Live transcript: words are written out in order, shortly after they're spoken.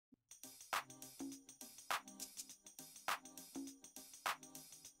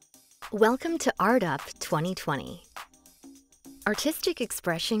Welcome to Art Up 2020. Artistic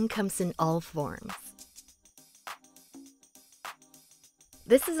expression comes in all forms.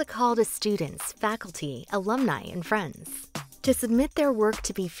 This is a call to students, faculty, alumni, and friends to submit their work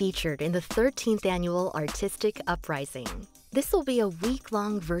to be featured in the 13th Annual Artistic Uprising. This will be a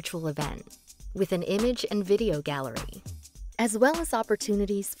week-long virtual event with an image and video gallery, as well as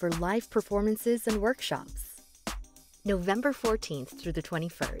opportunities for live performances and workshops. November 14th through the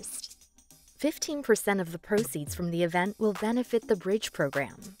 21st. 15% of the proceeds from the event will benefit the Bridge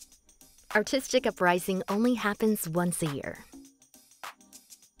program. Artistic Uprising only happens once a year.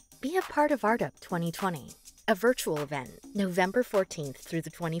 Be a part of Art Up 2020, a virtual event, November 14th through the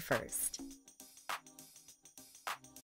 21st.